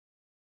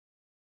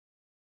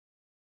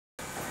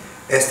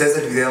Este es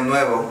el video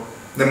nuevo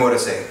de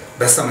Morrissey.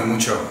 Bésame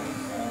mucho.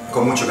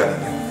 Con mucho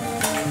cariño.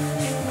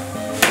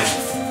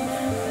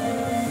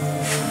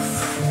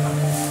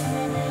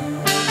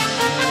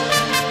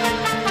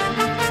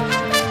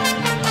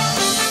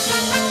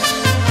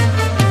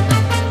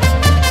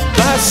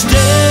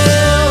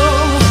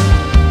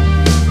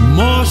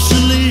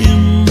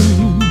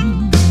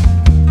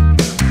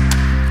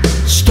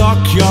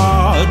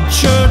 Stockyard,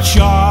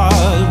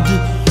 churchyard,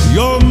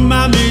 your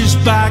mammy's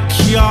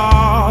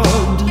backyard.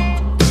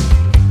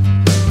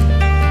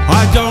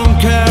 I don't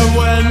care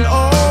when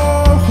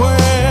or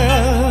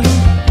where,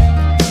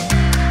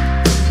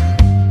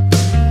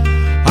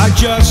 I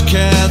just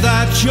care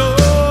that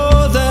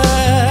you're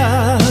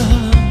there,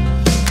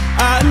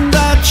 and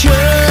that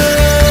you're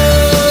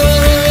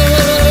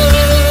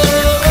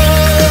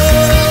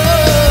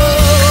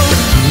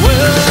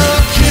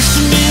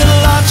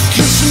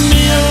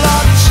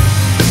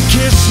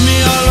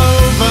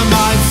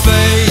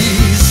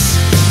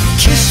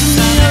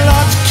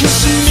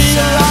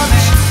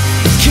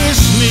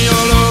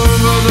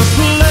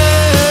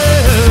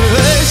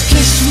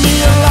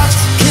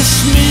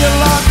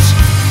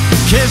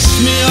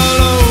kiss me all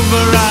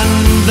over,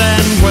 and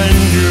then when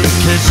you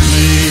kiss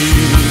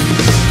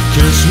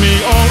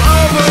me all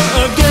over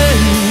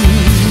again.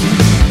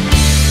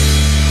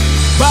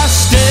 But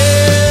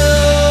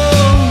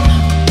still,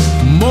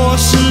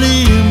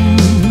 Morrissey,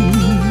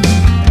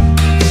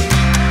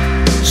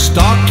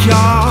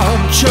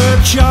 stockyard,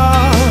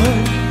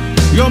 churchyard,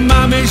 your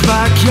mammy's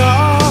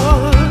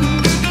backyard.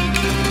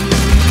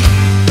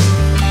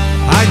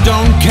 I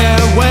don't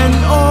care when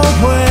or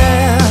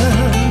where,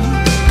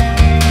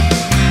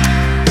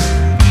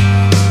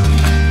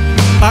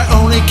 I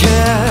only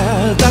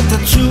care that the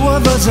two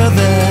of us are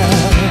there.